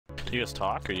Do you guys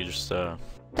talk, or you just,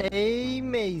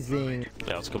 Amazing.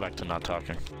 Yeah, let's go back to not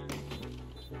talking.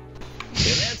 And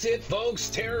that's it, folks.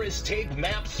 Terrorists take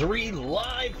Map 3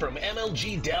 live from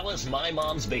MLG Dallas, my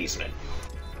mom's basement.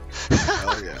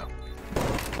 Hell yeah.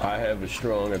 I have a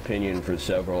strong opinion for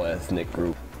several ethnic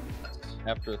groups.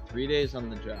 After 3 days on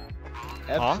the job,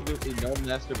 absolutely no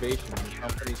masturbation in the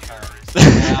company's time.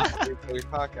 Your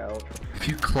cock out. If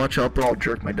you clutch up, I'll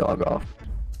jerk my dog off.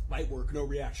 Might work, no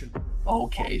reaction.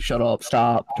 Okay, shut up,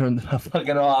 stop, turn the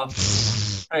fucking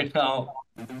off right now.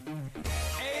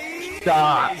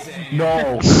 Stop!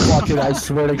 No, fuck it, I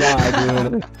swear to God,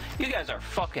 dude. You guys are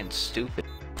fucking stupid.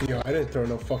 Yo, I didn't throw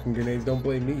no fucking grenades. Don't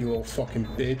blame me, you little fucking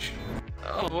bitch.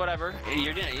 Oh, whatever.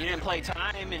 You didn't play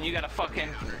time, and you got a fucking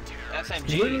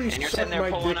SMG, Literally and you're suck sitting there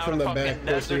my pulling dick out from a the fucking back,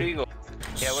 Desert pussy. Eagle.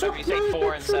 Yeah, whatever you say,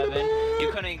 4 and 7.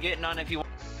 You couldn't get none if you.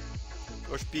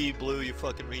 Or speed blue, you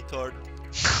fucking retard.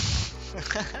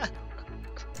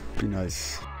 Be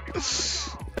nice.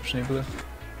 Blue?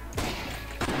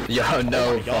 Yo,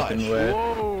 no fucking way.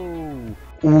 Whoa!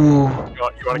 Ooh.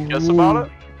 You wanna kiss about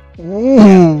it?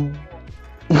 Ooh!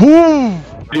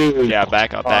 Dude. Yeah,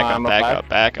 back up,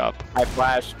 back up. I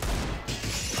flashed.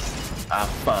 Ah,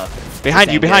 fuck.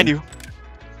 Behind you.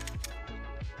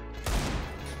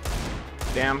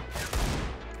 Damn.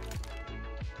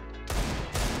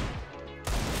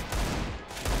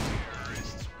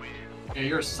 Yeah,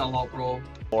 you're a sellout, bro.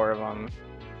 4 of them.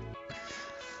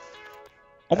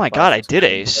 Oh my god, I did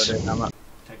ace.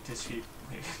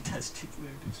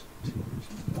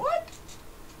 What?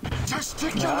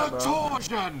 Testicular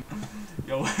torsion!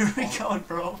 Yo, where are we going,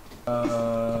 bro?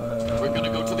 We're gonna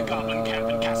go to the goblin camp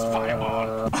and cast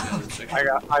fireball.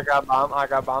 I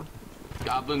got bomb.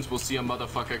 Goblins will see a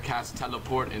motherfucker cast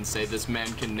teleport and say this man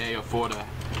can nay afford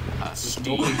a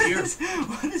steam. Here.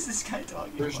 What is this guy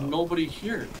talking about? There's nobody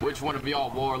here. Which one of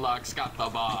y'all warlocks got the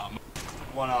bomb?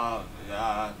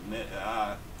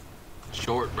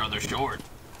 Short, brother, short.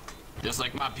 Just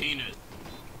like my penis.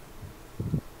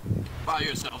 Buy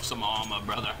yourself some armor,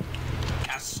 brother.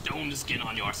 Cast stone skin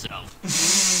on yourself.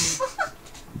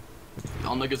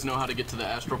 Y'all niggas know how to get to the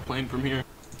astral plane from here?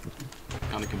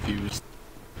 Kinda confused.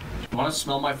 You wanna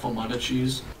smell my fomata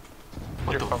cheese?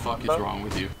 What the fuck is wrong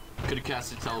with you? Could've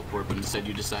casted teleport, but instead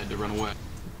you decided to run away.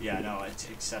 Yeah, no,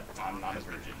 except I'm not a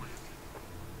virgin.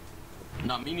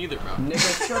 Not me neither, bro.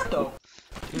 Nigga, shut the.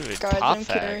 Dude, Guys, top I'm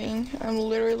fag. kidding. I'm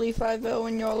literally 5-0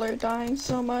 and y'all are dying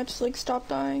so much. Like, stop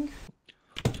dying.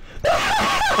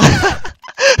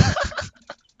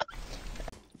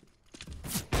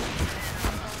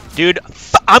 Dude,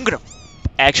 I'm gonna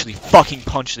actually fucking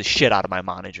punch the shit out of my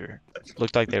monitor.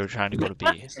 Looked like they were trying to go to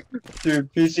B.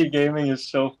 Dude, PC gaming is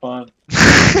so fun.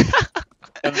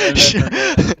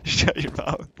 Shut your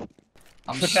mouth.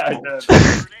 I'm smoked.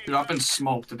 Dude, I've been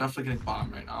smoked. They're definitely getting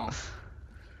bombed right now.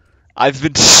 I've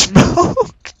been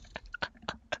smoked. I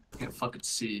can't fucking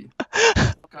see.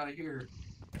 Fuck out of here.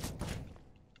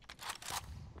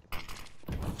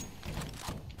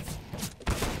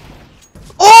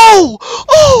 Oh!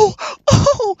 Oh!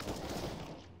 Oh!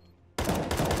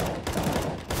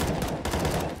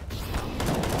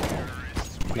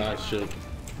 Nice shit.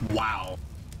 Wow.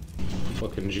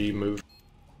 Fucking G move.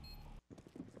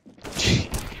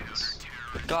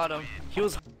 Got him. He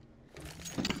was.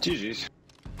 GG's.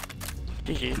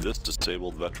 This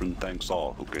disabled veteran thanks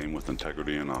all who game with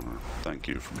integrity and honor. Thank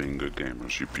you for being good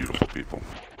gamers, you beautiful people.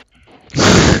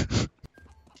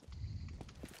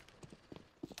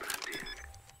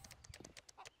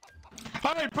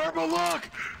 Hey, purple, look!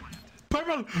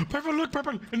 Purple, look,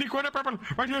 purple! In the corner, purple!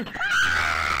 Right here!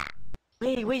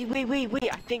 Wait.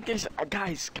 I think there's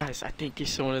guys. I think there's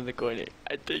someone in the corner.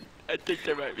 I think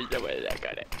there might be someone in that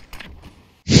corner.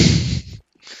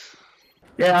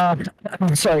 Yeah,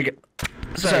 I'm sorry.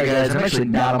 Sorry guys, I'm actually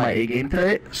not on my A game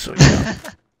today, so yeah.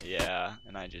 Yeah,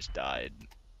 and I just died.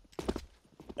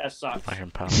 That sucks. Iron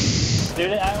power.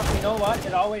 Dude, you know what?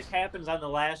 It always happens on the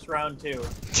last round too.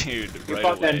 Dude, You right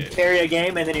fucking away. carry a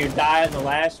game and then you die in the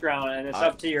last round, and it's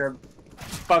up to your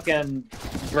fucking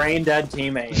brain dead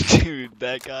teammate. Dude,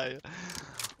 that guy.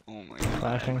 Oh my god.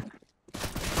 Flashing.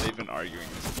 They've been arguing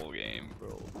this whole game,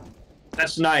 bro.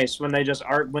 That's nice when they just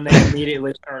when they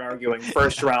immediately start arguing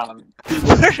first round.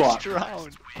 First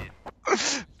round.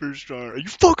 First round. Are you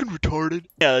fucking retarded?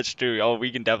 Yeah, that's true. Oh,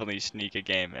 we can definitely sneak a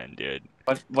game in, dude.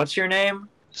 What's your name?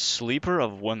 Sleeper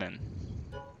of women.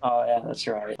 Oh yeah, that's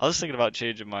right. I was thinking about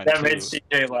changing mine That too. made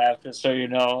CJ laugh, just so you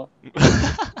know.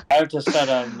 I have to set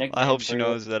a nickname. I hope she for you.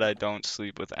 knows that I don't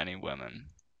sleep with any women.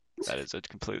 That is a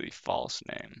completely false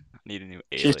name. I need a new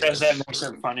She alias. says that makes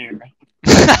it funnier.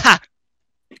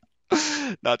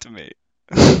 Not to me.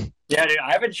 Yeah, dude,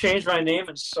 I haven't changed my name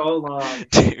in so long.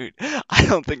 Dude, I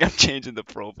don't think I'm changing the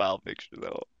profile picture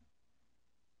though.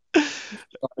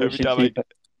 Every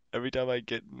time I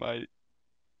get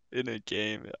in a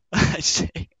game, I say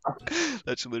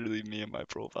that's literally me in my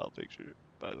profile picture,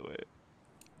 by the way.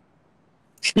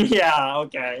 Yeah,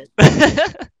 okay.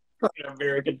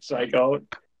 American Psycho. I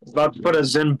was about to put a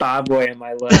Zimbabwe in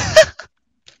my list.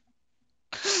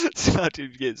 It's about to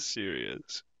get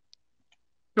serious.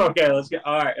 Okay, let's get.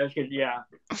 Alright, let's get. Yeah,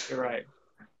 you're right.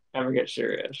 Never get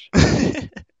serious.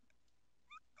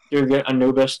 Dude, get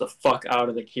Anubis the fuck out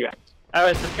of the queue. I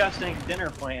was discussing dinner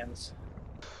plans.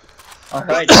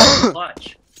 Alright,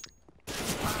 lunch.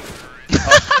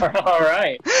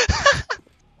 Alright.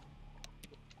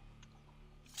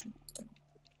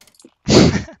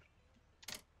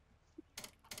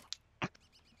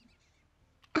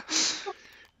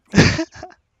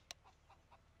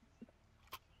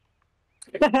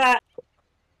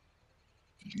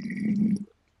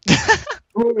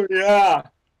 Ooh, yeah.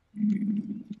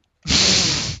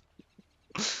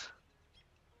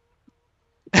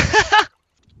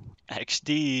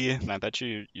 XD. I bet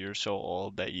you're so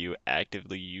old that you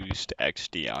actively used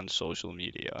XD on social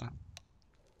media.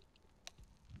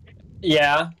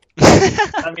 Yeah.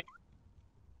 I mean,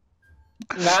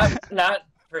 not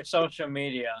for social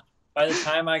media. By the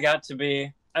time I got to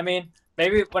be, I mean,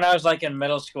 maybe when I was like in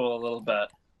middle school a little bit,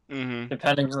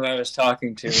 depending who I was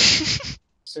talking to.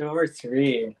 Silver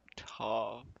 3.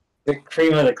 Tough. The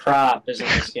cream of the crop is in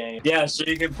this game. Yeah, so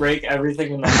you can break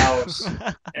everything in the house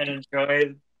and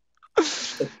enjoy.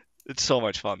 It's so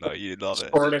much fun though. You'd love it.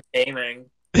 Sport of gaming.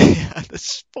 Yeah, the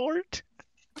sport.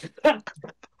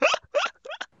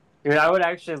 Dude, I would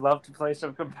actually love to play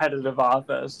some competitive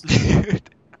Office. Dude.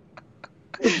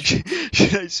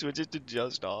 Should I switch it to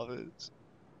just Office?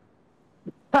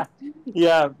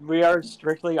 Yeah, we are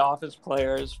strictly Office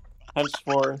players,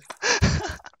 henceforth.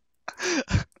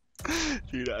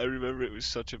 Dude, I remember it was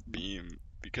such a meme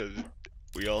because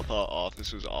we all thought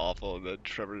Office was awful, and then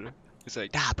Trevor was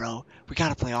like, "Nah, bro, we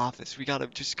gotta play Office. We gotta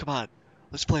just come on,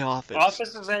 let's play Office."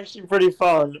 Office is actually pretty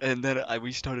fun. And then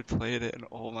we started playing it, and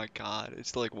oh my god,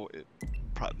 it's like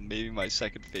maybe my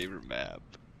second favorite map.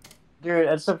 Dude,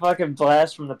 it's a fucking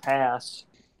blast from the past.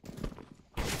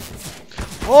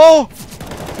 Oh!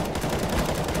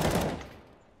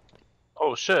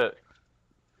 Oh shit.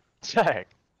 Check.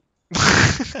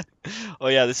 Oh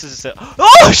yeah, this is a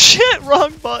oh shit!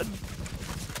 Wrong button.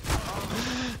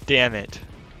 Damn it.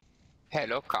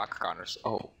 Hello, cock runners.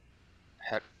 Oh,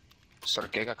 sorry,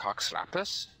 Giga cock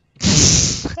slappers.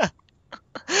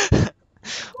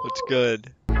 What's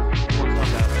good?